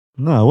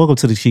No, welcome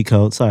to the cheat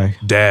code. Sorry.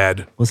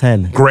 Dad. What's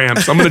happening?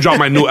 Gramps. I'm going to drop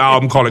my new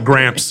album, call it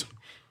Gramps.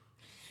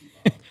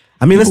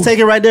 I mean, let's take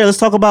it right there. Let's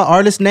talk about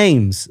artist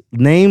names.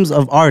 Names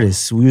of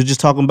artists. We were just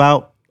talking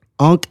about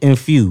Unc and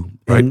Few.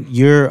 And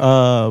your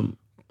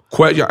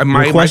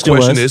my question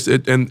was, is,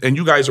 and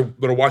you guys are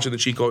going to watch it, the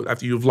cheat code,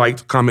 after you've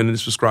liked, commented,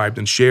 subscribed,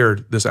 and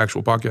shared this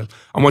actual podcast.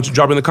 I want you to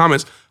drop in the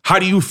comments, how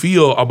do you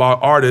feel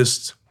about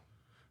artists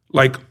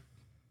like,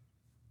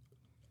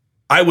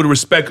 I would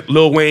respect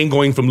Lil Wayne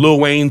going from Lil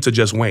Wayne to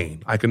just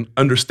Wayne. I can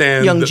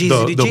understand Young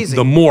Jeezy to Jeezy.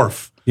 the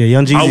morph. Yeah,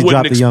 Young Jeezy I wouldn't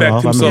dropped the Young expect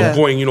off. himself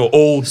going,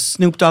 old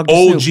Snoop Dogg to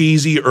old Snoop.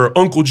 Jeezy or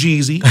Uncle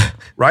Jeezy,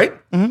 right?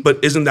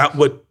 But isn't that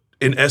what,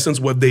 in essence,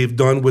 what they've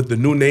done with the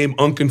new name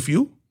Unc and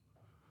Few?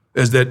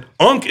 Is that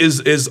Unc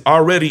is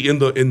already in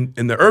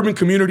the urban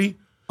community.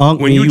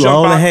 Unc, when you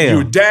jump out, hell.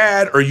 you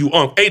dad or you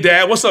Unc. Hey,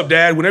 Dad, what's up,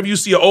 Dad? Whenever you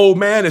see an old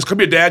man, it's come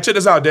here, Dad. Check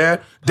this out,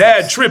 Dad.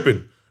 Dad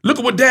tripping. Look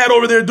at what Dad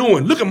over there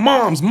doing. Look at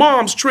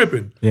Mom's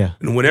tripping. Yeah.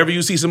 And whenever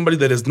you see somebody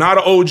that is not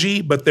an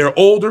OG, but they're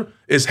older,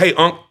 is hey,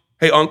 Unc,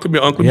 come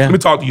here, Unc. Let me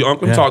talk to you,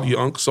 Unc. Let me talk to you,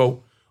 Unc.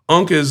 So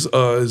Unc is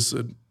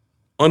an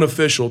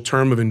unofficial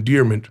term of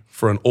endearment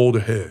for an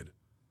older head,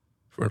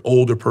 for an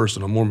older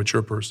person, a more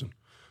mature person.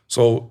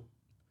 So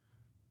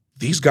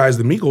these guys,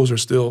 the Migos, are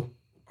still,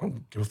 I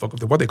don't give a fuck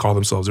what they call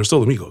themselves. They're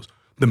still the Migos.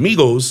 The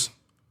Migos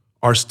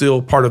are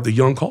still part of the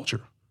young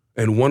culture.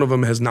 And one of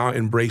them has now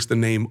embraced the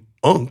name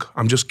Unc.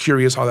 I'm just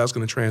curious how that's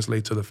going to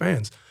translate to the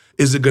fans.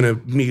 Is it going to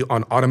be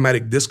on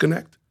automatic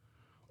disconnect?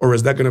 Or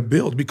is that going to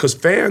build? Because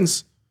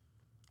fans,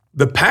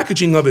 the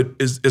packaging of it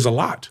is a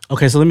lot.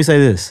 Okay, so let me say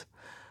this.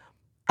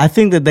 I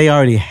think that they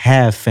already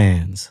have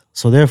fans.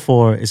 So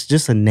therefore, it's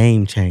just a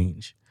name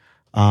change.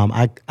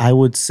 I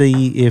would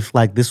see if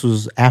like this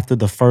was after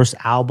the first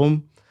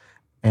album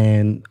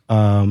and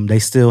they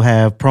still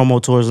have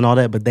promo tours and all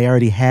that, but they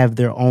already have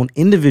their own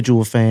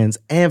individual fans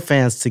and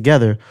fans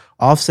together.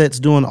 Offset's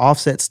doing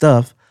Offset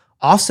stuff.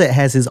 Offset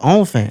has his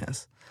own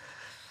fans.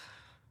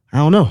 I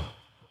don't know.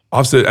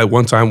 Offset at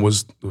one time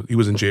was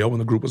in jail when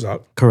the group was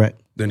out. Correct.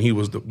 Then he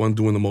was the one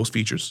doing the most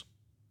features,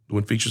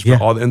 doing features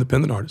for all the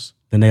independent artists.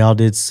 Then they all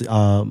did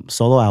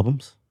solo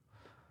albums.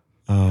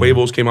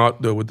 Quavo's came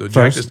out with the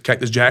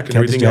Cactus Jack and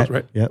everything else,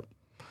 right? Yep.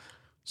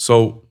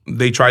 So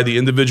they tried the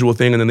individual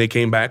thing and then they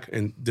came back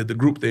and did the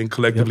group thing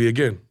collectively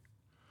again.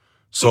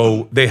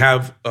 So they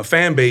have a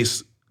fan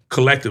base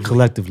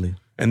collectively.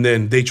 And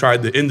then they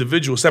tried the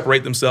individual,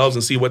 separate themselves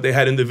and see what they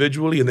had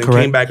individually and then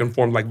came back and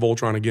formed like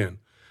Voltron again.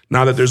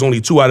 Now that there's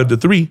only 2 out of the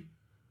 3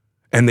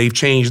 and they've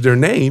changed their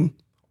name,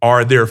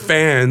 are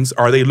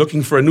they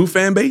looking for a new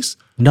fan base?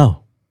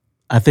 No.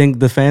 I think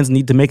the fans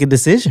need to make a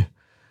decision.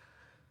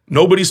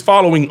 Nobody's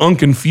following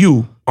Unc and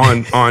Few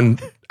on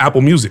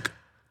Apple Music.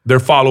 They're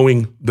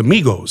following the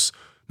Migos.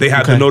 They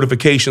have the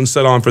notification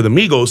set on for the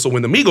Migos, so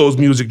when the Migos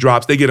music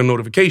drops, they get a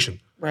notification.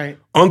 Right.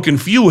 Unc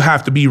and Few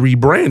have to be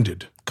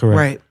rebranded. Correct.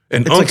 Right.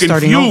 And It's Unc like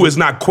and Few over. is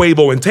not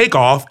Quavo and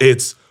Takeoff,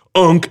 it's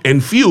Unc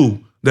and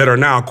Few that are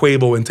now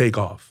Quavo and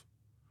Takeoff.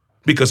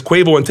 Because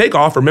Quavo and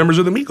Takeoff are members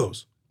of the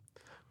Migos.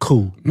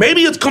 Cool.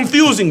 Maybe it's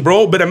confusing,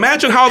 bro, but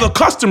imagine how the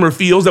customer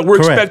feels that we're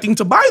expecting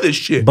to buy this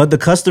shit. But the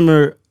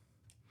customer...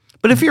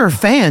 But if you're a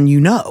fan, you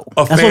know.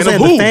 A That's what fan I'm saying.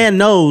 of who? The fan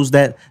knows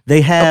that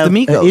they have Of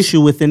the an Migos. issue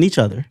within each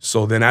other.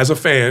 So then as a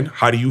fan,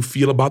 how do you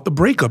feel about the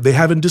breakup? They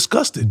haven't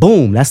discussed it.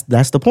 Boom.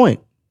 That's the point.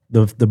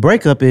 The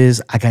breakup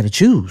is I got to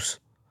choose.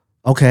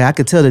 Okay, I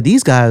could tell that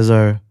these guys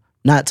are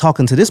not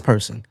talking to this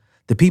person.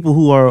 The people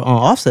who are on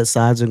Offset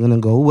sides are going to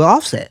go with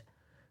Offset.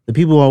 The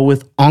people who are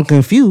with Unc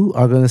and Few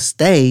are going to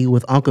stay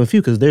with Unc and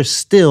Few because they're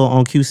still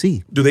on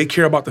QC. Do they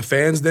care about the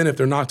fans then if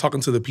they're not talking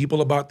to the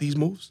people about these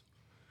moves?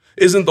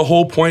 Isn't the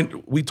whole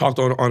point, we talked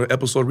on an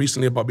episode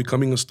recently about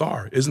becoming a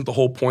star, isn't the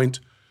whole point,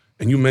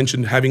 and you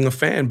mentioned having a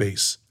fan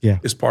base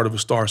is part of a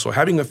star. So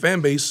having a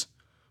fan base,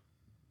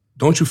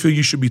 don't you feel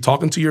you should be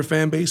talking to your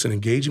fan base and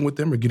engaging with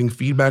them or getting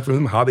feedback from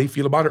them, how they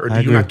feel about it? Or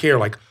do you not care?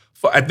 Like,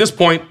 at this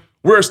point,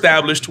 we're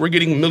established, we're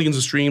getting millions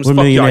of streams, fuck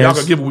y'all, y'all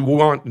can give what we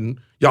want and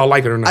y'all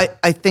like it or not.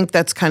 I think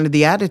that's kind of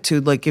the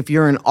attitude. Like if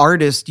you're an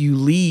artist, you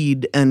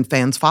lead and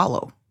fans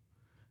follow.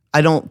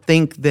 I don't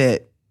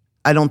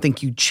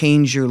think you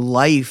change your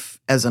life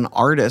as an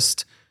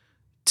artist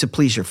to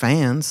please your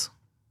fans.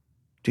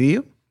 Do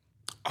you?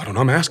 I don't know,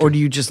 I'm asking. Or do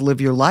you just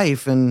live your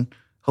life and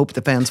hope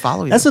the fans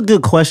follow you? That's a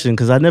good question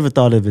because I never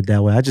thought of it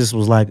that way. I just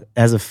was like,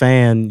 as a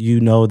fan,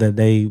 you know that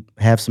they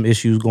have some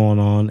issues going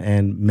on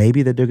and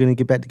maybe that they're going to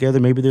get back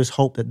together. Maybe there's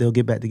hope that they'll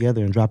get back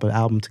together and drop an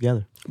album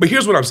together. But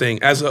here's what I'm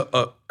saying. As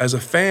a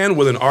fan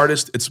with an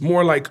artist, it's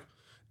more like,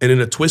 and in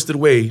a twisted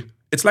way,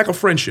 it's like a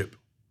friendship.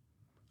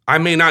 I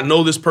may not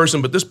know this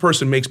person, but this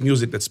person makes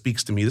music that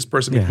speaks to me. This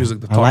person makes music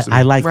that talks to me.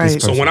 I like Right. this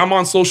person. So when I'm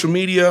on social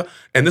media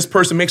and this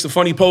person makes a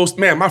funny post,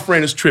 man, my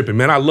friend is tripping,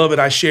 man. I love it.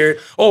 I share it.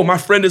 Oh, my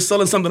friend is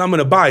selling something. I'm going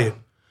to buy it.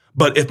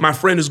 But if my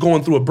friend is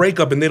going through a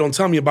breakup and they don't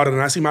tell me about it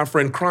and I see my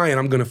friend crying,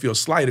 I'm going to feel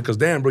slighted because,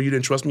 damn, bro, you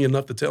didn't trust me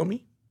enough to tell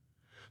me?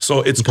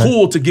 So it's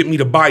cool to get me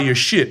to buy your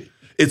shit.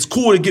 It's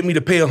cool to get me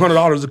to pay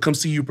 $100 to come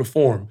see you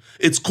perform.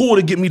 It's cool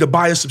to get me to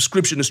buy a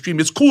subscription to stream.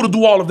 It's cool to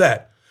do all of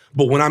that.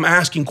 But when I'm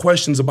asking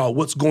questions about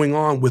what's going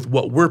on with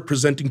what we're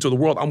presenting to the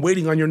world, I'm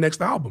waiting on your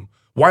next album.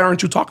 Why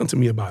aren't you talking to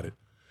me about it?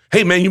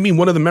 Hey, man, you mean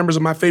one of the members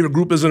of my favorite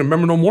group isn't a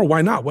member no more?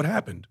 Why not? What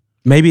happened?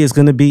 Maybe it's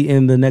going to be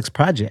in the next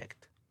project.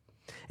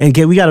 And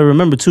we got to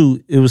remember,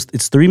 too,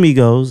 it's 3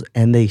 Migos,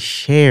 and they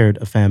shared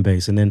a fan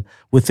base. And then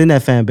within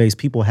that fan base,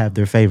 people have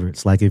their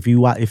favorites. Like if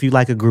you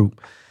like a group,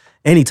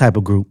 any type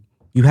of group,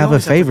 you have a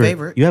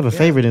favorite. You have a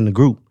favorite in the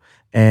group.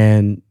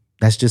 And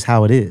that's just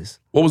how it is.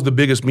 What was the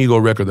biggest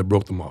Migo record that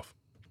broke them off?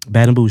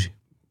 Bad and Bougie.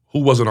 Who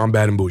wasn't on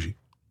Bad and Bougie?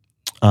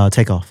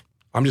 Takeoff.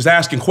 I'm just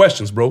asking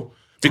questions, bro.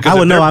 Because I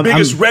would know.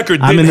 Biggest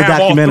record didn't have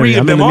all 3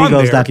 of them on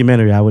there.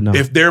 Documentary. I would know.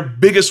 If their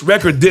biggest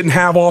record didn't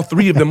have all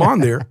 3 of them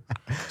on there,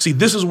 see,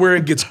 this is where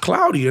it gets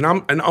cloudy. And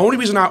the only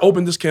reason I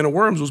opened this can of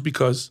worms was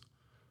because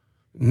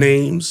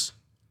names,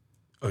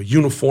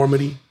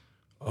 uniformity.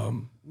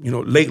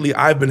 Lately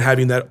I've been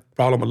having that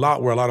problem a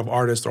lot, where a lot of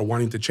artists are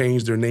wanting to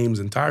change their names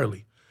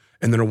entirely,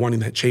 and then are wanting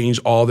to change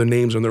all their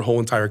names on their whole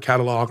entire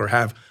catalog, or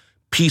have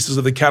pieces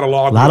of the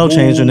catalog. Lotto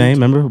changed her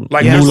name, remember?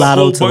 Like there's a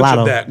whole bunch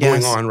of that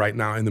going on right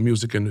now in the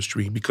music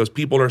industry, because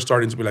people are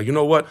starting to be like, you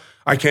know what?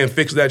 I can't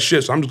fix that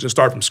shit, so I'm just gonna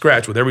start from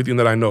scratch with everything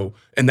that I know.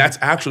 And that's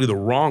actually the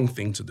wrong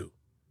thing to do.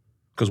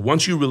 Because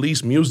once you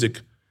release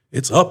music,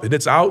 it's up and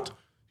it's out.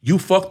 You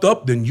fucked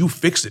up, then you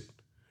fix it.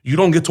 You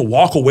don't get to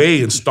walk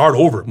away and start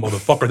over,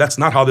 motherfucker. That's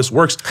not how this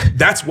works.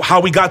 That's how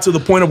we got to the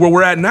point of where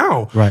we're at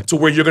now. Right. To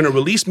where you're going to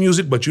release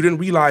music, but you didn't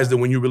realize that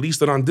when you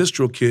released it on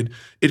DistroKid,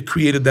 it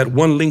created that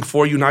one link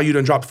for you. Now you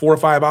done dropped 4 or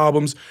 5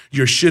 albums.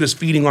 Your shit is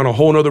feeding on a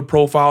whole nother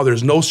profile.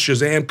 There's no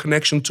Shazam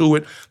connection to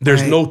it.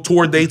 There's no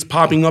tour dates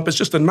popping up. It's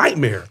just a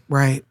nightmare.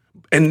 Right.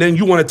 And then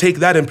you want to take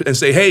that and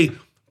say, hey,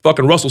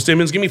 fucking Russell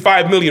Simmons, give me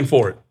 $5 million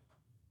for it.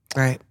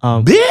 Right.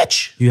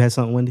 Bitch. You had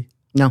something, Wendy?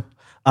 No.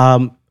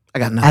 I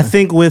got nothing. I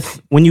think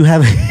when you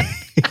have...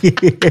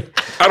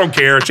 I don't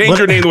care. Change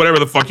your name to whatever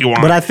the fuck you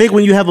want. But I think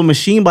when you have a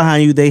machine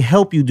behind you, they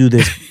help you do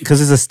this because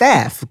it's a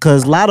staff.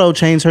 Because Lotto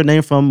changed her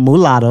name from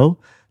Mulatto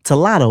to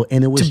Lotto,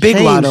 and it was to Big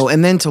changed, Lotto,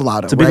 and then to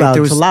Lotto. to Big right?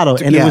 Lotto to Lotto,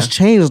 and it was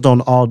changed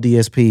on all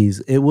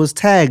DSPs. It was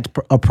tagged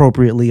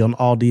appropriately on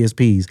all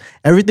DSPs.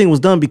 Everything was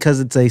done because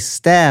it's a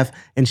staff,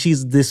 and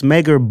she's this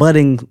mega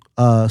budding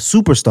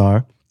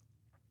superstar.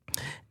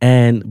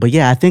 But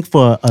yeah, I think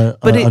for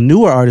a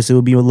newer artist, it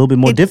would be a little bit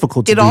more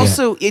difficult to do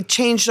that. It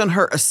changed on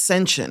her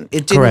ascension.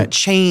 It didn't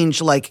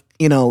change on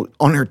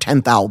her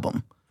 10th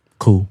album.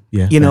 Cool.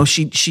 Yeah.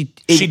 She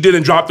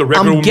didn't drop the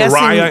record with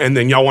Mariah, and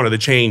then y'all wanted to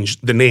change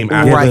the name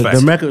after the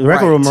the fact. The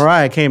record with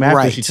Mariah came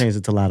after she changed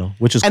it to Lotto,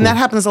 which is cool. And that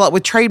happens a lot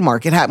with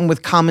Trademark. It happened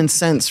with Common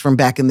Sense from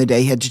back in the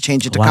day. He had to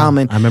change it to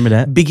Common. I remember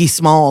that. Biggie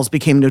Smalls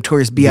became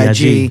Notorious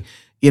B.I.G.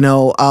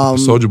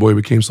 Soulja Boy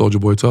became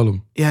Soulja Boy. Tell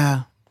him.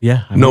 Yeah.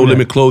 Yeah. No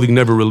Limit Clothing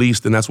never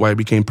released, and that's why it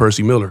became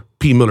Percy Miller.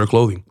 P. Miller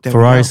Clothing.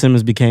 Ferrari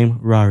Simmons became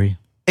Rari.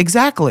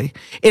 Exactly.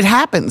 It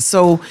happens.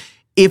 So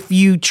if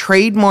you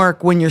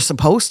trademark when you're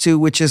supposed to,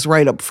 which is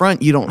right up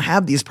front, you don't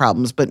have these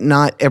problems, but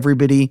not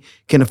everybody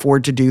can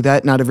afford to do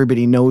that. Not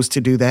everybody knows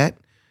to do that.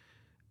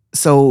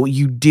 So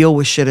you deal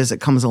with shit as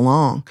it comes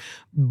along.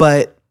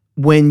 But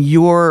when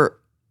you're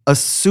a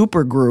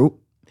super group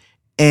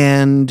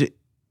and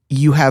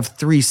you have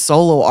 3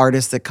 solo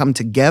artists that come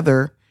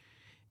together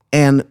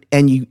and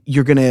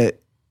you're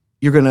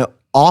gonna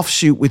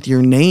offshoot with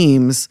your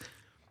names,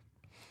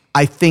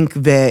 I think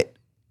that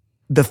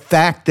the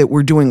fact that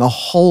we're doing a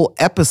whole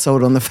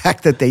episode on the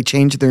fact that they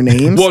changed their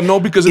names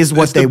because is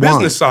what it's they the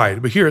business want.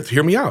 side. But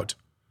hear me out.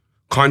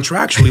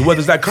 Contractually, what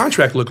does that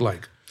contract look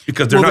like?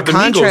 Because they're not the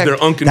Migos, contract-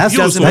 they're unconfused. That So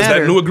doesn't is that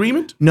matter. new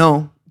agreement?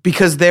 No,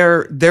 because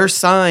they're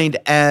signed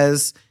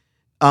as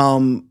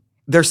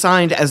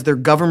their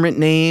government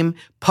name,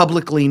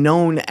 publicly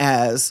known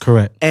as.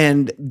 Correct.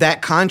 And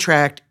that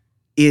contract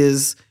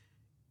is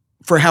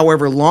for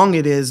however long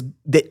it is,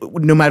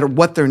 no matter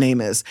what their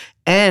name is.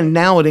 And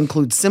now it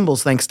includes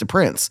symbols thanks to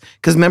Prince.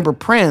 Because remember,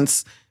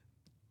 Prince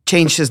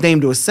changed his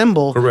name to a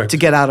symbol to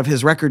get out of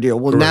his record deal.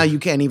 Well, now you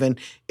can't even,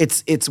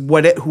 it's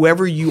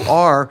whoever you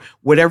are,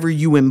 whatever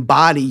you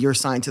embody, you're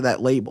signed to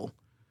that label.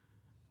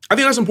 I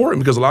think that's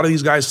important because a lot of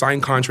these guys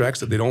sign contracts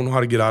that they don't know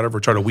how to get out of,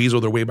 or try to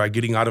weasel their way by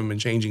getting out of them and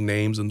changing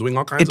names and doing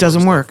all kinds of It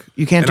doesn't other work. stuff.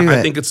 You can't do that.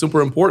 I think it's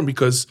super important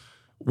because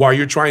while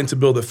you're trying to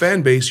build a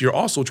fan base, you're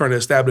also trying to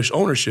establish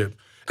ownership.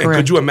 And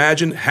could you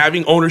imagine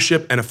having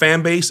ownership and a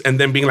fan base and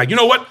then being like, you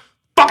know what?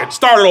 Fuck it,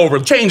 start it over,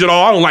 change it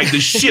all. I don't like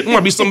this shit. I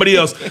want to be somebody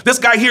else. This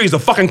guy here, he's a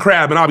fucking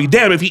crab, and I'll be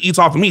damned if he eats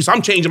off of me. So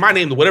I'm changing my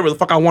name to whatever the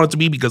fuck I want it to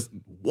be because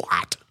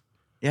what?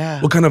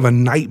 Yeah. What kind of a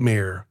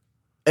nightmare?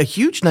 A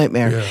huge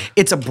nightmare. Yeah.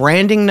 It's a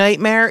branding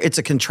nightmare. It's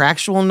a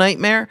contractual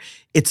nightmare.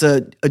 It's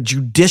a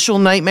judicial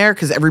nightmare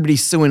because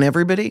everybody's suing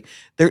everybody.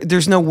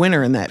 There's no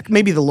winner in that.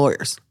 Maybe the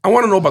lawyers. I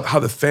want to know about how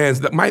the fans,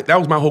 that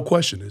was my whole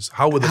question, is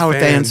how would the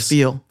fans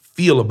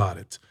feel about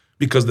it?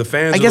 Because the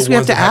fans are the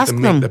ones that have to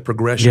make the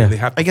progression. Yeah. They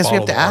have to I guess we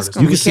have to ask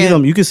them. You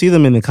can see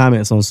them in the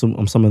comments on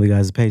some of the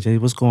guys' page. Hey,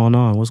 what's going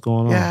on? What's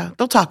going on? Yeah,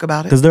 they'll talk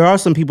about it. Because there are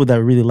some people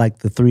that really like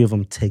the 3 of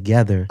them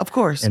together. Of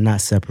course. And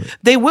not separate.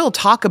 They will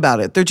talk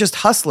about it. They're just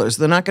hustlers.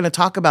 They're not going to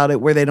talk about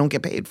it where they don't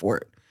get paid for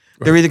it.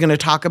 They're either going to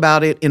talk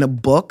about it in a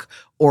book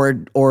or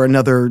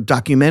another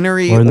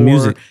documentary or in the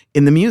music.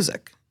 In the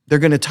music. They're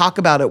going to talk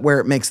about it where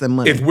it makes them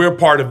money. If we're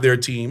part of their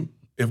team,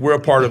 if we're a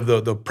part of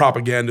the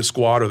propaganda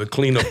squad or the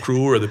cleanup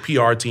crew or the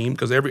PR team,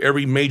 because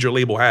every major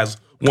label has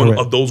one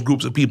Correct. of those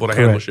groups of people to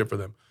handle shit for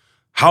them.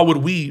 How would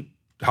we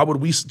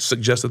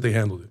suggest that they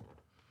handled it?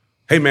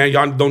 Hey man,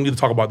 y'all don't need to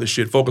talk about this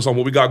shit. Focus on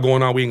what we got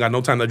going on. We ain't got no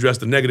time to address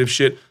the negative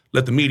shit.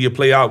 Let the media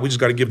play out. We just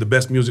got to give the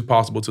best music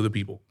possible to the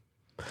people.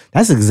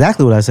 That's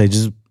exactly what I say.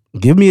 Just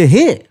give me a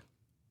hit.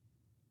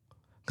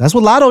 That's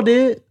what Lotto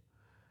did.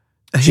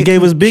 She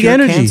gave us big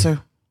energy.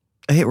 Cancer.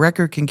 A hit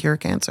record can cure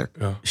cancer.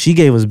 Yeah. She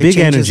gave us big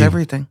It changes energy.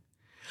 everything.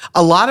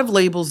 A lot of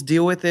labels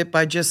deal with it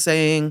by just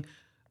saying,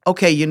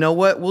 okay, you know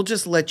what? We'll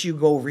just let you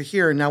go over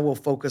here and now we'll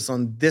focus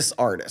on this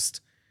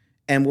artist.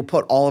 And we'll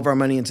put all of our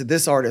money into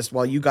this artist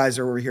while you guys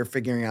are over here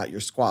figuring out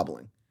your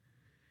squabbling.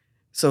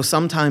 So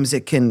sometimes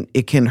it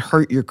can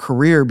hurt your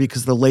career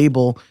because the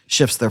label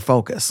shifts their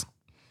focus.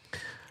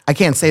 I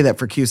can't say that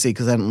for QC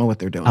because I don't know what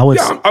they're doing. I'm not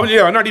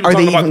even Are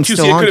talking they about even QC.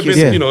 still It on could have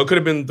been, QC? it could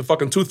have been the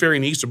fucking Tooth Fairy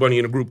and the Easter Bunny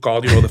in a group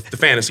called, the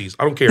Fantasies.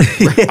 I don't care.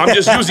 I'm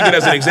just using it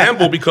as an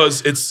example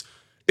because it's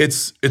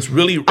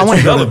really I want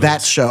to go to relevant.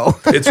 that show.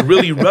 It's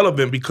really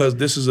relevant because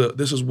this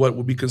is what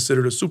would be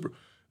considered a super.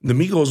 The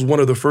Migos is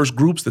one of the first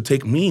groups to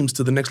take memes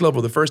to the next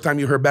level. The first time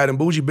you heard Bad and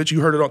Bougie, bitch, you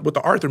heard it with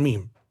the Arthur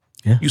meme.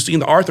 Yeah. You seen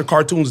the Arthur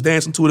cartoons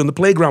dancing to it in the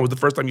playground was the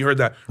first time you heard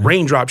that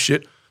raindrop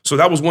shit. So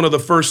that was one of the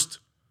first.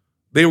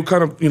 They were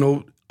kind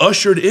of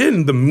ushered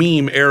in the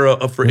meme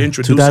era for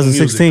introducing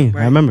 2016. music.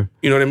 I remember.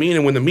 You know what I mean?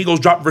 And when the Migos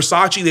dropped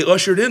Versace, they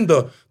ushered in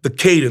the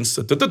cadence.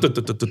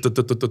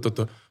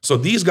 So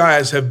these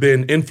guys have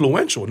been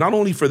influential, not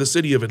only for the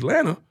city of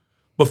Atlanta,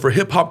 but for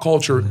hip hop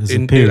culture as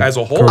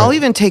a whole. Correct. I'll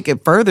even take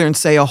it further and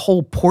say a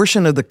whole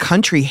portion of the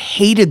country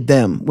hated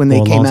them when they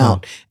For a came long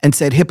out and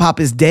said hip hop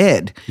is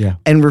dead Yeah.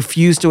 and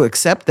refused to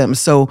accept them.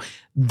 So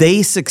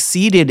they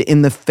succeeded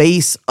in the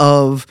face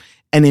of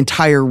an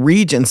entire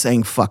region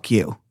saying fuck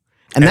you.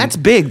 And that's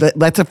big.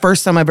 That's the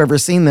first time I've ever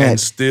seen that. And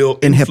still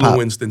in hip-hop.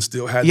 influenced and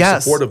still had the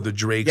support of the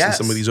Drakes and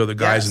some of these other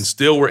guys and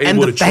still were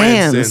able to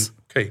transcend.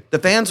 Okay. The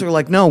fans were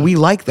like, no, we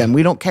like them.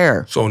 We don't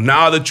care. So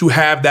now that you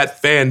have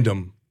that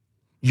fandom,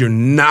 you're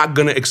not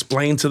going to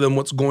explain to them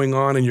what's going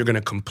on and you're going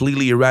to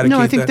completely eradicate that?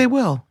 No, I think they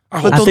will.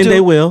 I But hope they'll think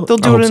they will. They'll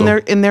I do hope it so.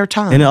 in their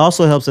time. And it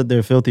also helps that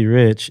they're filthy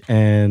rich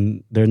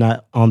and they're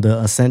not on the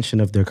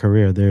ascension of their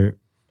career. They're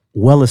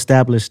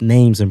well-established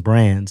names and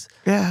brands.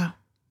 Yeah.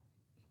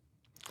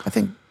 I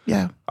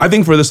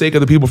think for the sake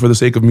of the people, for the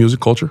sake of music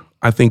culture,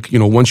 I think,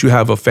 once you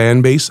have a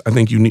fan base, I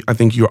think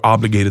you're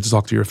obligated to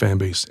talk to your fan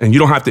base. And you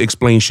don't have to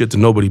explain shit to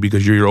nobody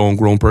because you're your own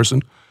grown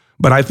person.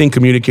 But I think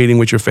communicating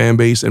with your fan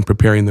base and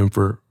preparing them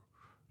for,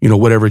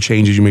 whatever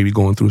changes you may be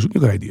going through is a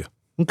good idea.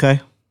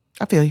 Okay.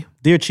 I feel you.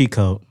 Dear Cheat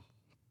Code,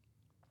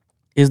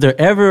 is there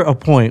ever a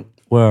point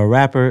where a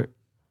rapper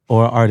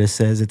or an artist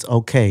says it's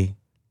okay,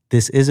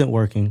 this isn't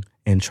working,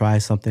 and try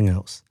something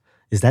else?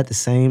 Is that the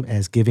same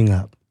as giving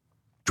up?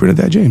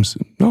 Trinidad James,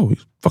 no,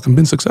 he's fucking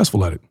been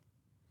successful at it.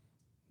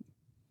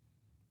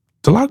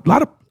 It's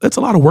a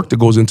lot of work that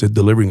goes into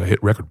delivering a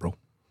hit record, bro.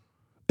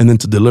 And then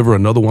to deliver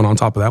another one on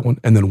top of that one,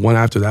 and then one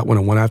after that one,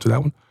 and one after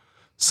that one.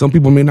 Some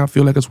people may not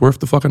feel like it's worth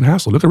the fucking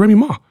hassle. Look at Remy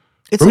Ma.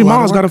 Remy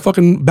Ma's got a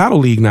fucking battle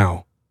league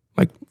now.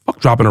 Like, fuck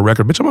dropping a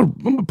record, bitch. I'm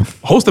gonna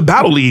host a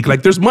battle league.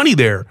 Like, there's money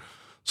there.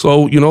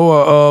 So,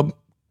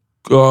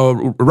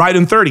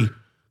 Riding 30,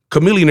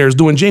 Chameleonaire's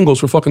doing jingles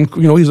for fucking,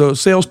 he's a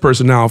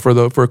salesperson now for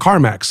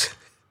CarMax.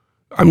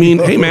 I mean,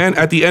 hey man,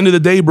 at the end of the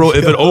day, bro,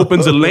 if it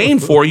opens a lane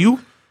for you,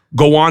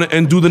 go on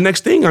and do the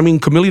next thing. I mean,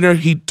 Chameleonaire,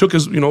 he took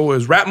his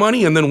rap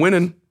money and then went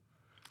and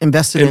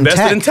Invested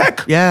in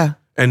tech. Yeah.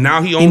 And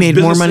now he owns He made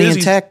more money in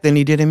businesses. tech than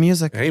he did in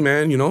music. Hey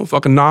man,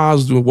 fucking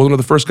Nas was one of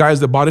the first guys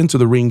that bought into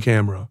the Ring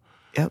camera.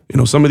 Yep.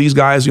 Some of these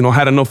guys,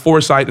 had enough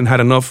foresight and had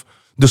enough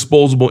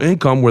disposable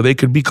income where they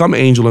could become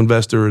angel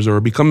investors or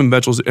become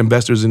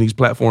investors in these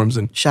platforms.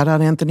 And Shout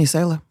out Anthony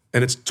Saylor.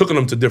 it's taken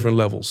them to different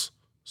levels.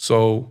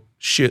 So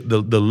shit,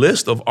 the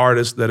list of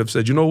artists that have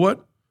said, you know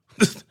what?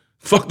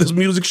 Fuck this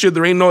music shit.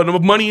 There ain't no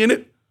enough money in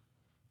it.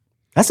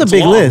 That's a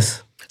big long.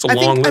 list. It's a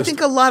long list. I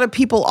think a lot of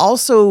people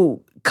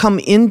also come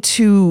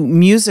into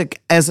music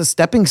as a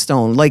stepping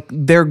stone. Like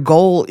their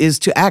goal is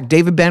to act.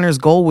 David Banner's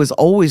goal was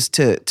always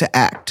to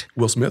act.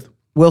 Will Smith.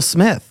 Will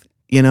Smith,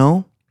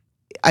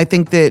 I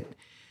think that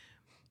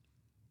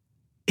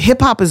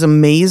hip hop is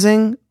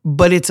amazing,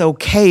 but it's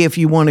okay if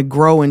you want to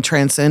grow and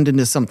transcend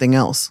into something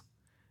else.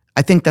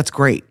 I think that's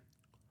great.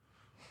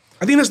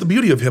 I think that's the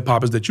beauty of hip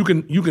hop is that you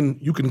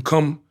can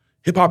come.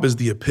 Hip hop is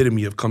the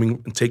epitome of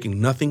coming and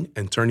taking nothing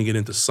and turning it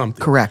into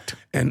something. Correct.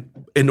 And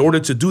in order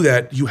to do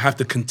that, you have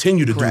to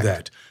continue to Correct. do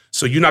that.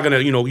 So you're not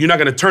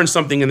gonna turn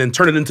something and then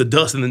turn it into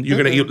dust and then you're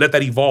gonna let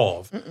that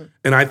evolve.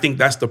 And I think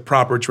that's the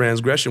proper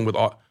transgression with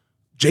all.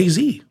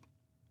 Jay-Z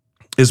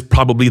is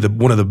probably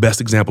one of the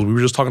best examples. We were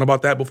just talking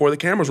about that before the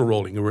cameras were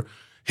rolling.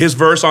 His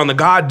verse on The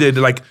God did,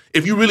 like,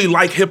 if you really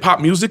like hip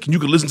hop music, you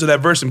could listen to that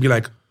verse and be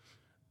like,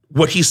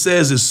 what he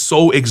says is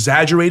so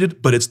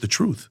exaggerated, but it's the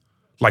truth.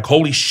 Like,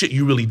 holy shit,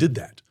 you really did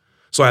that.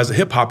 So as a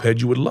hip hop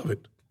head, you would love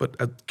it. But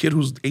a kid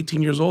who's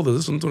 18 years old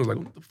listening to it is like,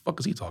 what the fuck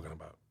is he talking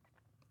about?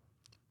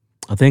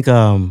 I think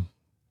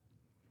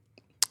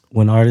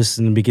when artists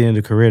in the beginning of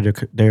their career,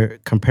 they're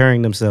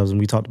comparing themselves, and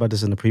we talked about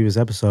this in the previous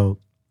episode,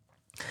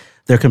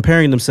 they're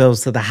comparing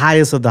themselves to the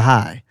highest of the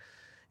high.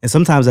 And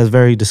sometimes that's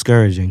very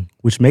discouraging,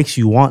 which makes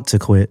you want to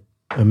quit.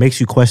 It makes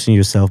you question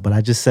yourself. But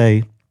I just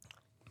say,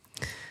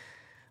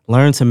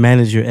 learn to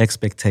manage your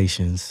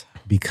expectations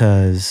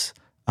because,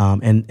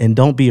 and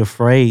don't be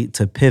afraid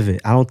to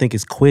pivot. I don't think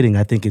it's quitting.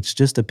 I think it's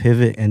just a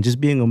pivot and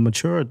just being a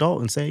mature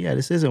adult and saying, yeah,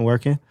 this isn't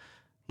working.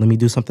 Let me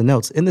do something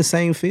else. In the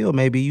same field,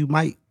 maybe you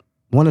might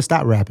want to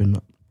stop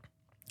rapping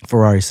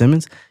Ferrari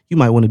Simmons. You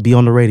might want to be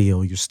on the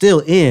radio. You're still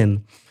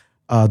in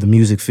the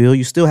music field.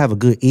 You still have a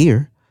good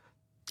ear.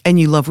 And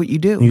you love what you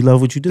do. You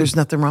love what you do. There's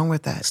nothing wrong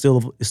with that.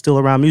 It's still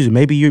around music.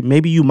 Maybe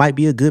you might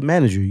be a good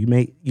manager. You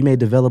may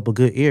develop a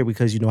good ear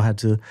because you know how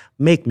to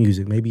make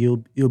music. Maybe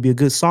you'll be a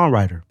good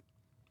songwriter.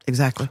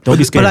 Exactly. Don't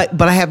be scared.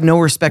 But I have no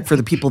respect for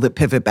the people that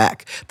pivot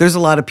back. There's a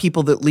lot of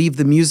people that leave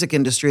the music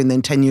industry and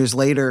then 10 years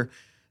later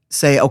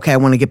say, okay, I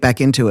want to get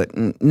back into it.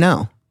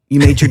 No, you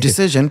made your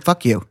decision.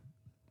 Fuck you.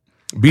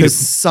 Because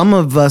some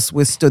of us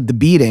withstood the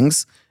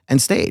beatings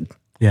and stayed.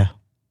 Yeah.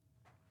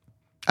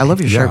 I love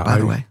your shirt, by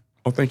the way.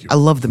 Oh, thank you. I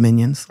love the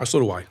Minions.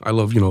 So do I. I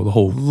love, the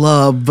whole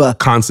love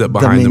concept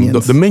behind them.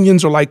 The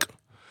Minions are like,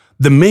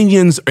 the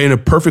Minions in a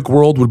perfect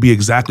world would be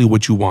exactly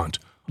what you want.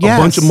 Yes.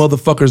 A bunch of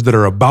motherfuckers that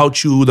are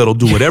about you, that'll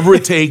do whatever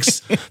it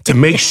takes to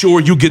make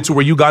sure you get to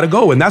where you got to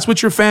go. And that's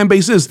what your fan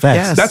base is.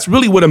 Yes. That's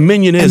really what a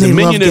Minion is. And A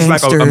Minion is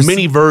like a gangsters.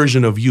 mini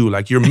version of you,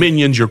 like your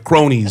minions, your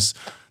cronies.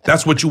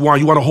 That's what you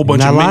want. You want a whole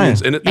bunch of Not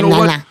minions. lying. And you know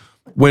what?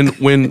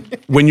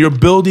 When you're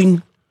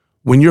building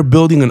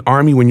an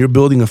army, when you're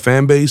building a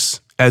fan base,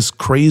 as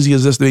crazy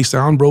as this may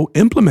sound, bro,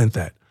 implement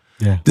that.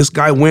 Yeah. This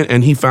guy went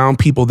and he found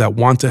people that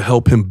want to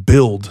help him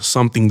build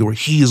something where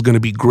he is going to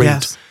be great.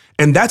 Yes.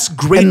 And that's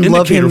great And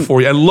love indicator him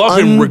for you. I love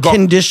him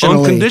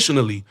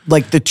unconditionally.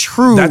 Like the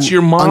true That's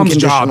your mom's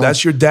job.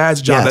 That's your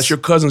dad's job. Yes. That's your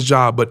cousin's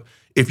job. But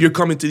if you're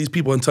coming to these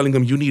people and telling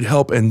them you need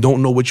help and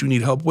don't know what you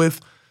need help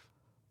with,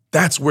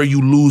 that's where you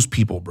lose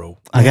people, bro.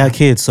 I got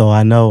kids, so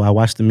I know I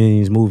watched the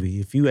Minions movie.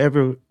 If you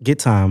ever get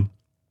time,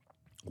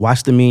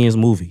 watch the Minions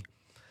movie.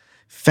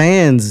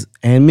 Fans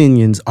and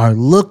Minions are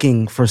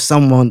looking for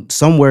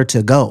somewhere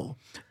to go.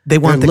 They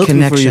want They're the looking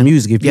connection. for your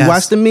music. If you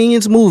watch the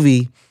Minions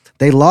movie,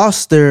 they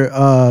lost their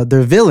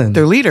villain,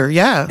 their leader,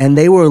 yeah. and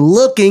they were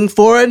looking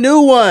for a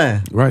new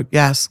one. Right.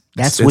 Yes.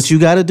 That's what you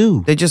got to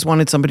do. They just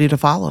wanted somebody to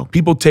follow.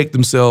 People trick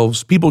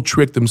themselves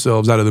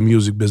out of the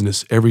music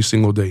business every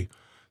single day.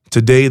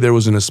 Today, there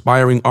was an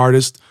aspiring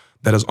artist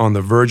that is on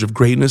the verge of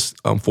greatness,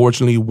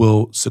 unfortunately,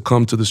 will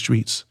succumb to the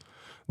streets.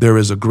 There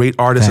is a great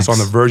artist that's on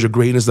the verge of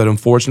greatness that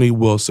unfortunately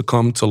will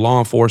succumb to law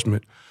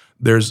enforcement.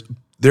 There's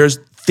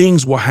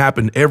things will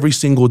happen every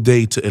single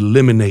day to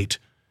eliminate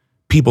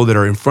people that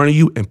are in front of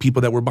you and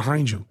people that were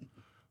behind you.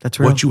 That's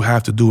real. What you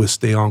have to do is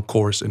stay on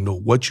course and know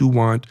what you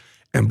want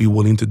and be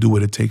willing to do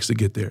what it takes to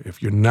get there.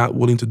 If you're not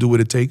willing to do what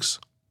it takes,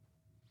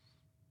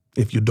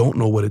 if you don't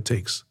know what it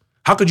takes,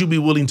 how could you be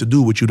willing to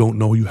do what you don't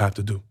know you have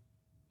to do?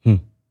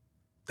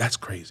 That's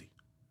crazy.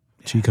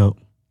 Cheat code.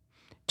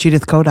 Cheetah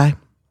Kodai.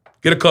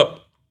 Get a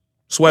cup,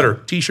 sweater,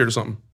 t-shirt or something.